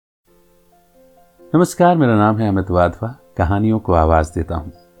नमस्कार, मेरा नाम है अमित वाधवा। कहानियों को आवाज देता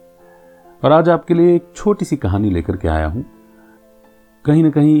हूं और आज आपके लिए एक छोटी सी कहानी लेकर के आया हूं। कहीं ना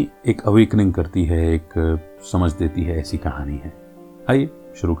कहीं एक अवेकनिंग करती है, एक समझ देती है, ऐसी कहानी है। आइए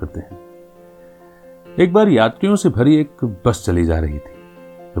शुरू करते हैं। एक बार यात्रियों से भरी एक बस चली जा रही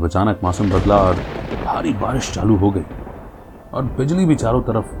थी जब अचानक मौसम बदला और भारी बारिश चालू हो गई और बिजली भी चारों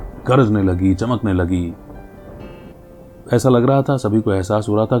तरफ गरजने लगी, चमकने लगी। ऐसा लग रहा था, सभी को एहसास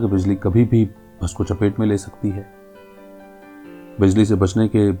हो रहा था कि बिजली कभी भी बस को चपेट में ले सकती है। बिजली से बचने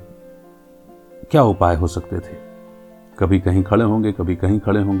के क्या उपाय हो सकते थे? कभी कहीं खड़े होंगे, कभी कहीं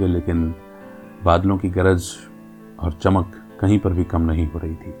खड़े होंगे, लेकिन बादलों की गरज और चमक कहीं पर भी कम नहीं हो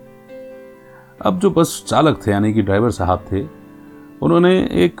रही थी। अब जो बस चालक थे, यानी कि ड्राइवर साहब थे, उन्होंने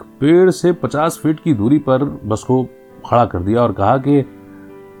एक पेड़ से 50 फीट की दूरी पर बस को खड़ा कर दिया और कहा कि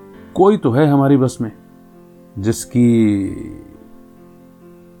कोई तो है हमारी बस में जिसकी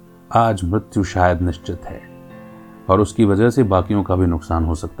आज मृत्यु शायद निश्चित है और उसकी वजह से बाकियों का भी नुकसान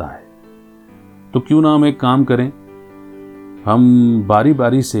हो सकता है। तो क्यों ना हम एक काम करें, हम बारी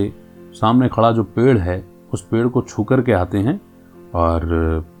बारी से सामने खड़ा जो पेड़ है उस पेड़ को छू कर के आते हैं और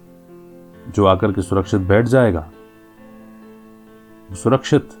जो आकर के सुरक्षित बैठ जाएगा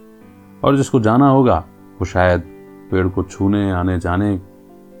सुरक्षित, और जिसको जाना होगा वो शायद पेड़ को छूने आने जाने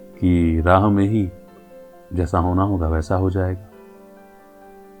की राह में ही जैसा होना होगा वैसा हो जाएगा।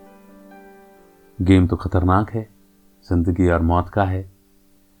 गेम तो खतरनाक है, जिंदगी और मौत का है।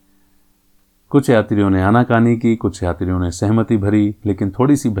 कुछ यात्रियों ने आनाकानी की, कुछ यात्रियों ने सहमति भरी, लेकिन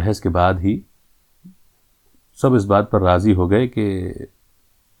थोड़ी सी बहस के बाद ही सब इस बात पर राजी हो गए कि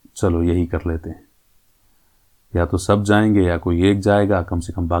चलो यही कर लेते हैं। या तो सब जाएंगे या कोई एक जाएगा, कम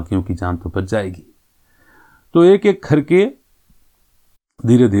से कम बाकियों की जान तो बच जाएगी। तो एक एक करके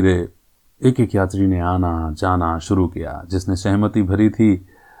धीरे धीरे एक एक यात्री ने आना जाना शुरू किया। जिसने सहमति भरी थी,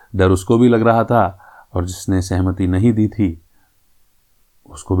 डर उसको भी लग रहा था, और जिसने सहमति नहीं दी थी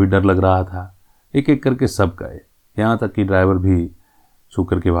उसको भी डर लग रहा था। एक एक करके सब गए, यहां तक कि ड्राइवर भी छू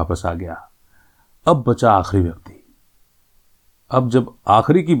करके वापस आ गया। अब बचा आखिरी व्यक्ति। अब जब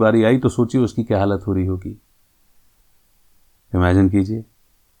आखिरी की बारी आई तो सोचिए उसकी क्या हालत हो रही होगी। इमेजिन कीजिए।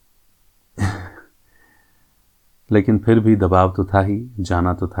 लेकिन फिर भी दबाव तो था ही,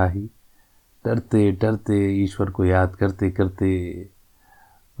 जाना तो था ही। डरते डरते, ईश्वर को याद करते करते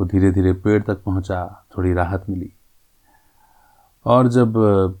वो धीरे धीरे पेड़ तक पहुंचा। थोड़ी राहत मिली और जब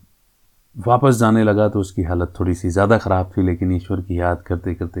वापस जाने लगा तो उसकी हालत थोड़ी सी ज़्यादा ख़राब थी, लेकिन ईश्वर की याद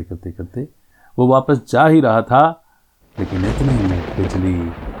करते करते करते करते वो वापस जा ही रहा था। लेकिन इतने में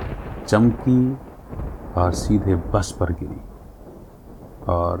बिजली चमकी और सीधे बस पर गिरी,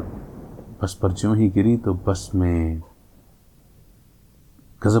 और बस पर ज्यों ही गिरी तो बस में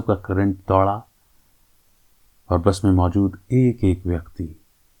गजब का करंट दौड़ा और बस में मौजूद एक एक व्यक्ति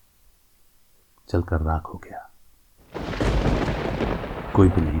जलकर राख हो गया। कोई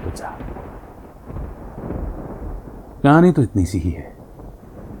भी नहीं बचा। कहानी तो इतनी सी ही है,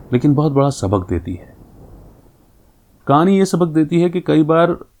 लेकिन बहुत बड़ा सबक देती है। कहानी ये सबक देती है कि कई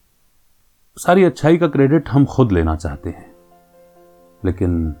बार सारी अच्छाई का क्रेडिट हम खुद लेना चाहते हैं,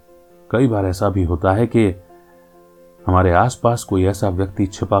 लेकिन कई बार ऐसा भी होता है कि हमारे आसपास कोई ऐसा व्यक्ति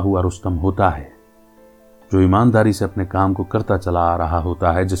छिपा हुआ रुस्तम होता है जो ईमानदारी से अपने काम को करता चला आ रहा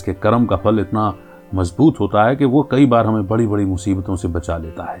होता है, जिसके कर्म का फल इतना मजबूत होता है कि वो कई बार हमें बड़ी बड़ी मुसीबतों से बचा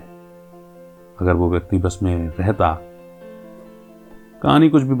लेता है। अगर वो व्यक्ति बस में रहता, कहानी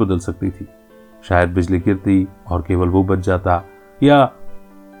कुछ भी बदल सकती थी। शायद बिजली गिरती और केवल वो बच जाता, या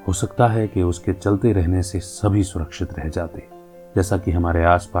हो सकता है कि उसके चलते रहने से सभी सुरक्षित रह जाते, जैसा कि हमारे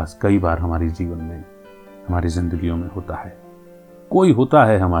आसपास कई बार हमारी जीवन में, हमारी जिंदगियों में होता है। कोई होता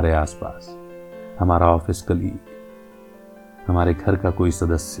है हमारे आसपास, हमारा ऑफिस कलीग, हमारे घर का कोई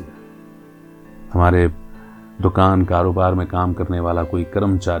सदस्य, हमारे दुकान कारोबार में काम करने वाला कोई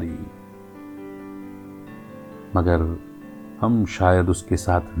कर्मचारी, मगर हम शायद उसके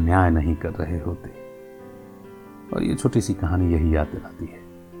साथ न्याय नहीं कर रहे होते। और ये छोटी सी कहानी यही याद दिलाती है।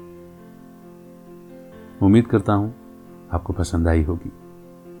 उम्मीद करता हूं आपको पसंद आई होगी।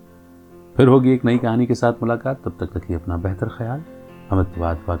 फिर होगी एक नई कहानी के साथ मुलाकात। तब तक रखिए अपना बेहतर ख्याल। अमित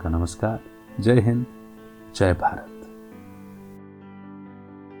वाधवा का नमस्कार। जय हिंद, जय भारत।